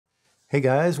Hey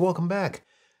guys, welcome back.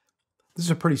 This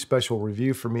is a pretty special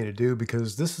review for me to do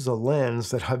because this is a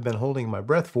lens that I've been holding my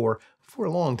breath for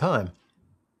a long time.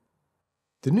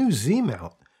 The new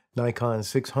Z-mount Nikon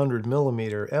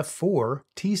 600mm f4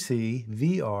 TC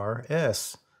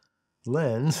VRS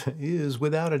lens is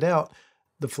without a doubt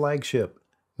the flagship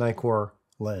Nikon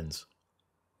lens.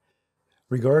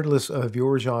 Regardless of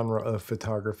your genre of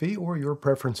photography or your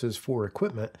preferences for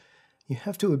equipment, you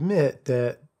have to admit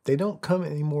that they don't come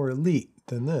any more elite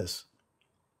than this.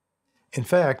 In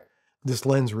fact, this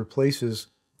lens replaces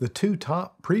the two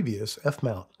top previous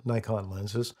f-mount Nikon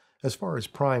lenses as far as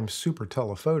prime super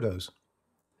telephotos.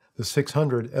 The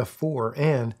 600 f4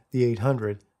 and the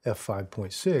 800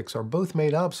 f5.6 are both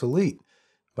made obsolete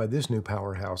by this new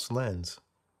powerhouse lens.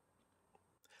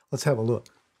 Let's have a look.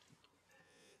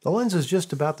 The lens is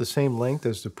just about the same length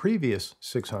as the previous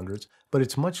 600s, but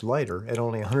it's much lighter at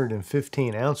only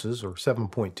 115 ounces or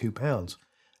 7.2 pounds.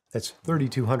 That's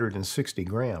 3,260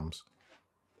 grams.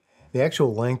 The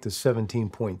actual length is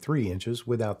 17.3 inches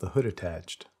without the hood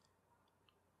attached.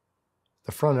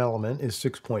 The front element is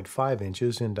 6.5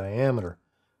 inches in diameter.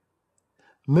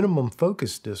 Minimum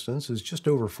focus distance is just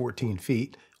over 14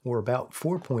 feet, or about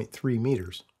 4.3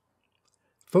 meters.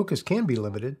 Focus can be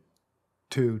limited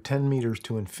to 10 meters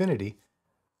to infinity,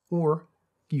 or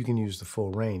you can use the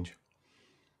full range.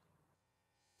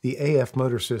 The AF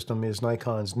motor system is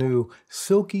Nikon's new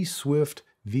Silky Swift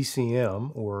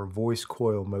VCM, or voice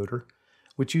coil motor,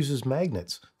 which uses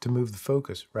magnets to move the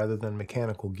focus rather than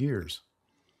mechanical gears.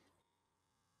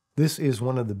 This is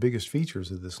one of the biggest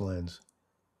features of this lens.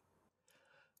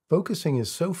 Focusing is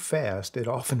so fast it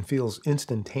often feels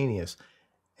instantaneous,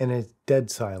 and it's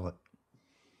dead silent.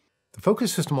 The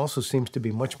focus system also seems to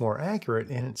be much more accurate,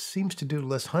 and it seems to do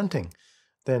less hunting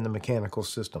than the mechanical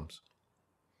systems.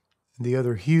 The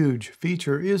other huge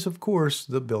feature is, of course,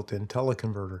 the built-in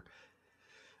teleconverter.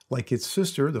 Like its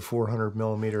sister, the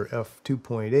 400mm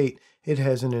f2.8, it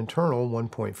has an internal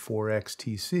 1.4x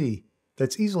TC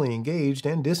that's easily engaged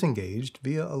and disengaged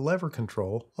via a lever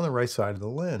control on the right side of the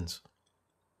lens.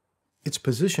 It's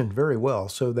positioned very well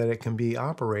so that it can be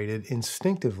operated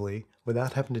instinctively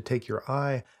without having to take your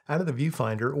eye out of the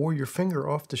viewfinder or your finger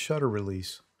off the shutter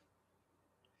release.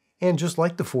 And just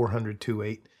like the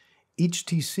 400-2.8, each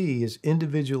TC is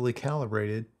individually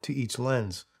calibrated to each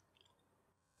lens,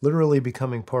 literally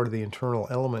becoming part of the internal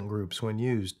element groups when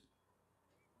used.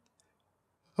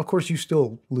 Of course, you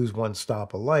still lose one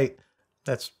stop of light.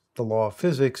 That's the law of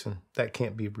physics, and that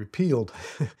can't be repealed.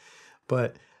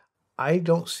 But I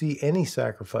don't see any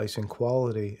sacrifice in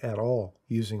quality at all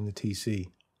using the TC.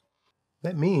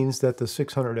 That means that the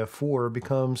 600 f4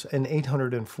 becomes an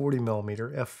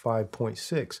 840mm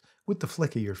f5.6 with the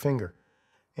flick of your finger,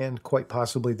 and quite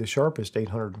possibly the sharpest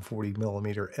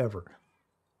 840mm ever.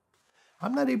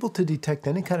 I'm not able to detect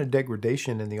any kind of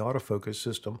degradation in the autofocus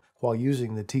system while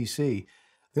using the TC.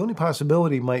 The only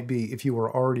possibility might be if you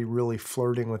were already really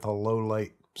flirting with a low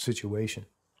light situation.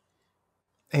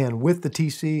 And with the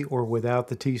TC or without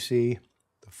the TC,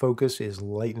 the focus is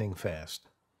lightning fast.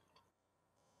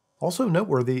 Also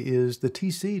noteworthy is the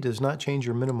TC does not change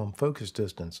your minimum focus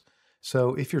distance.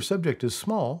 So if your subject is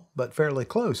small, but fairly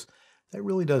close, that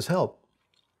really does help.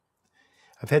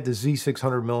 I've had the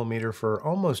Z600mm for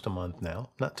almost a month now,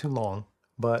 not too long,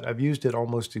 but I've used it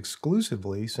almost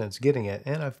exclusively since getting it,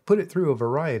 and I've put it through a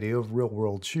variety of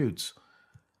real-world shoots.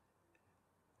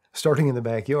 Starting in the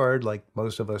backyard, like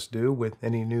most of us do with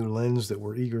any new lens that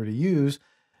we're eager to use,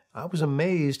 I was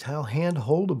amazed how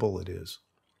hand-holdable it is.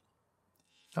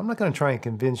 I'm not going to try and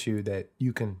convince you that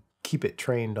you can keep it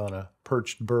trained on a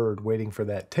perched bird waiting for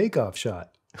that takeoff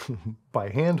shot by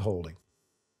hand-holding.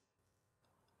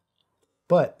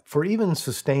 But for even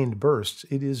sustained bursts,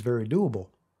 it is very doable.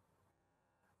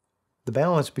 The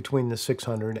balance between the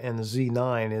 600 and the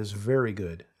Z9 is very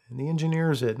good, and the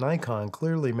engineers at Nikon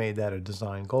clearly made that a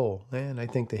design goal, and I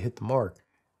think they hit the mark.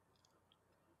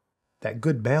 That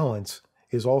good balance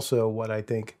is also what I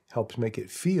think helps make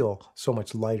it feel so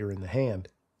much lighter in the hand.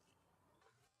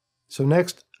 So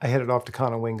next, I headed off to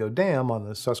Conowingo Dam on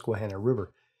the Susquehanna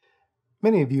River.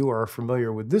 Many of you are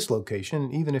familiar with this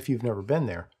location, even if you've never been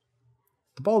there.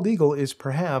 The bald eagle is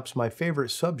perhaps my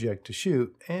favorite subject to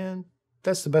shoot, and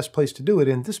that's the best place to do it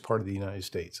in this part of the United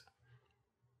States.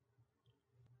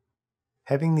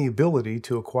 Having the ability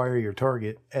to acquire your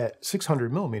target at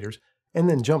 600mm and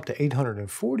then jump to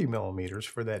 840mm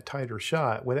for that tighter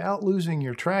shot without losing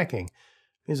your tracking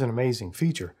is an amazing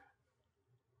feature.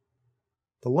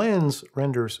 The lens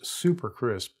renders super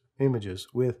crisp images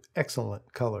with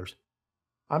excellent colors.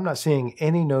 I'm not seeing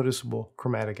any noticeable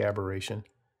chromatic aberration.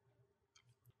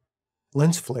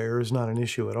 Lens flare is not an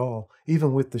issue at all,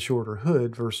 even with the shorter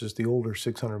hood versus the older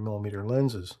 600mm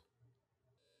lenses.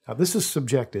 Now, this is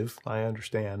subjective, I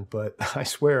understand, but I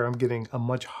swear I'm getting a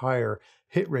much higher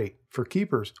hit rate for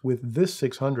keepers with this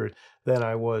 600 than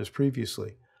I was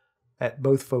previously at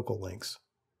both focal lengths.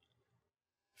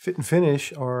 Fit and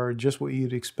finish are just what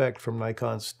you'd expect from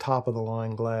Nikon's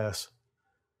top-of-the-line glass.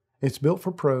 It's built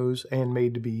for pros and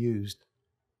made to be used.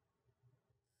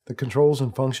 The controls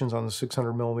and functions on the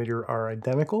 600mm are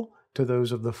identical to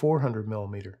those of the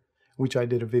 400mm, which I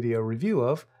did a video review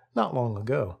of not long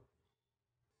ago.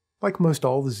 Like most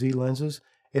all the Z lenses,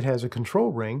 it has a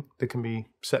control ring that can be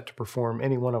set to perform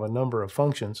any one of a number of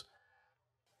functions.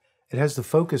 It has the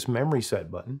focus memory set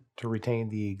button to retain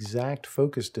the exact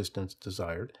focus distance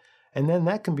desired, and then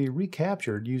that can be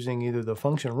recaptured using either the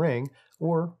function ring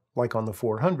or, like on the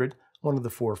 400, one of the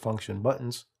 4 function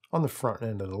buttons on the front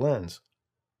end of the lens.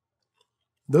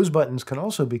 Those buttons can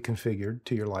also be configured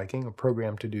to your liking or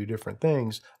programmed to do different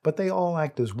things, but they all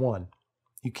act as one.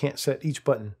 You can't set each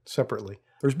button separately.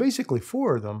 There's basically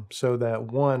 4 of them, so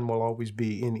that one will always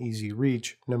be in easy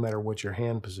reach no matter what your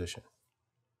hand position.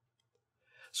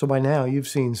 So by now you've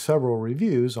seen several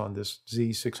reviews on this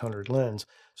Z600 lens,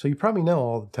 so you probably know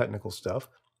all the technical stuff.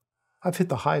 I've hit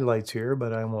the highlights here,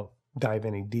 but I won't dive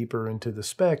any deeper into the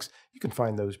specs. You can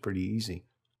find those pretty easy.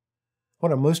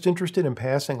 What I'm most interested in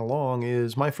passing along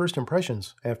is my first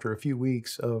impressions after a few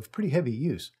weeks of pretty heavy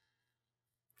use.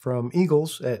 From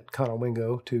eagles at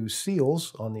Conowingo to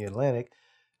seals on the Atlantic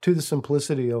to the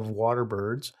simplicity of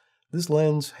waterbirds, this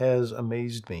lens has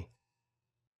amazed me.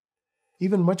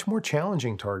 Even much more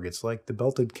challenging targets like the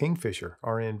belted kingfisher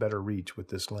are in better reach with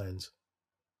this lens.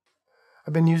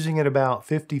 I've been using it about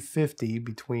 50-50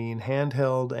 between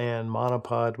handheld and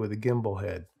monopod with a gimbal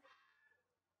head.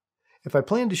 If I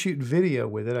plan to shoot video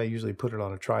with it, I usually put it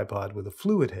on a tripod with a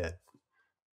fluid head.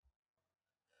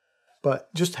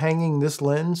 But just hanging this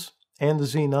lens and the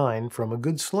Z9 from a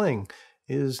good sling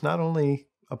is not only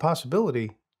a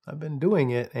possibility, I've been doing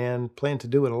it and plan to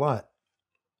do it a lot.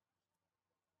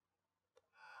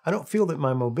 I don't feel that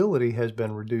my mobility has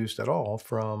been reduced at all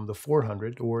from the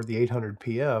 400 or the 800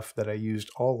 PF that I used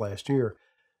all last year.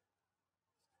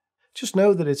 Just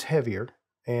know that it's heavier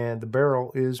and the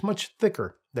barrel is much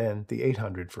thicker than the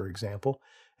 800, for example,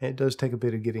 and it does take a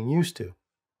bit of getting used to.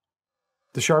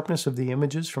 The sharpness of the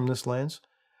images from this lens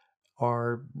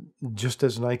are, just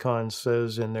as Nikon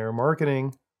says in their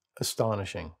marketing,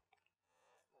 astonishing.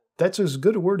 That's as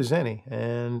good a word as any,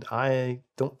 and I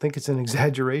don't think it's an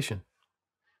exaggeration.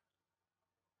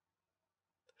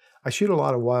 I shoot a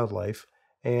lot of wildlife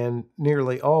and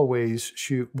nearly always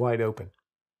shoot wide open.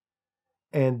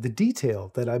 And the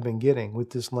detail that I've been getting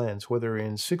with this lens, whether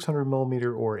in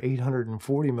 600mm or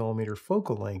 840mm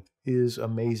focal length, is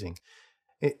amazing.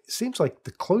 It seems like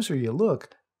the closer you look,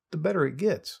 the better it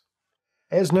gets.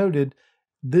 As noted,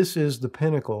 this is the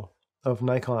pinnacle of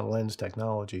Nikon lens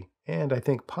technology, and I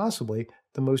think possibly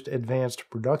the most advanced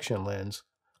production lens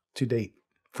to date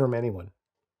from anyone.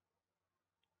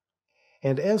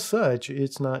 And as such,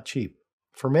 it's not cheap.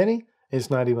 For many, it's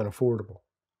not even affordable.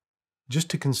 Just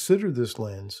to consider this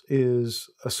lens is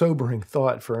a sobering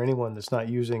thought for anyone that's not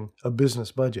using a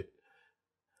business budget.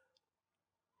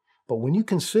 But when you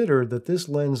consider that this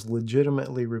lens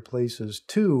legitimately replaces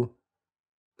 2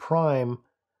 prime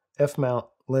f-mount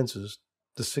lenses,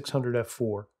 the 600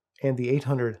 f4 and the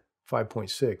 800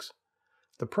 5.6,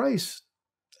 the price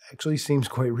actually seems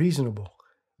quite reasonable.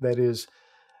 That is,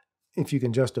 if you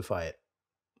can justify it.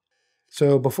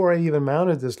 So before I even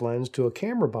mounted this lens to a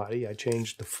camera body, I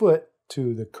changed the foot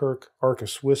to the Kirk Arca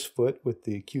Swiss foot with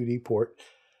the QD port,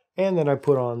 and then I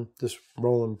put on this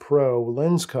Roland Pro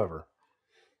lens cover.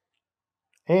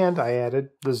 And I added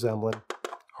the Zemlin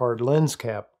hard lens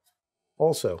cap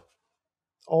also.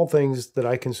 All things that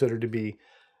I consider to be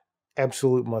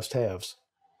absolute must-haves.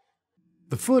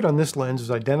 The foot on this lens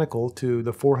is identical to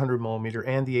the 400mm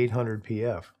and the 800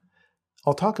 PF.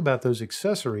 I'll talk about those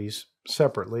accessories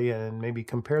separately and maybe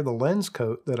compare the lens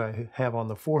coat that I have on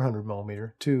the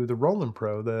 400mm to the Roland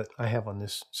Pro that I have on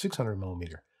this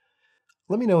 600mm.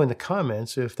 Let me know in the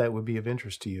comments if that would be of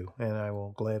interest to you, and I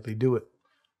will gladly do it.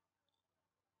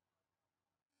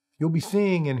 You'll be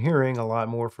seeing and hearing a lot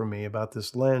more from me about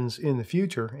this lens in the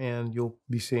future, and you'll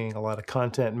be seeing a lot of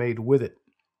content made with it.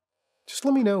 Just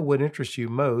let me know what interests you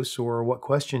most or what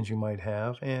questions you might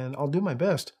have, and I'll do my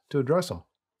best to address them.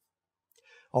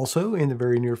 Also, in the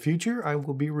very near future, I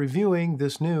will be reviewing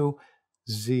this new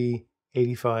Z85mm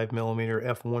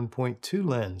f1.2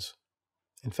 lens.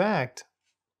 In fact,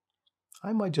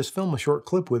 I might just film a short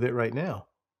clip with it right now.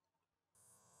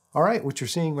 All right, what you're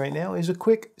seeing right now is a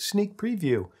quick sneak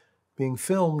preview, being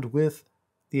filmed with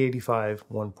the 85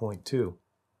 1.2.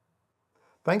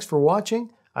 Thanks for watching.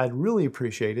 I'd really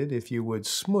appreciate it if you would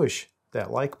smush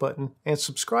that like button and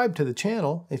subscribe to the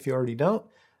channel if you already don't.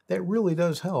 That really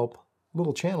does help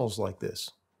little channels like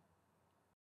this.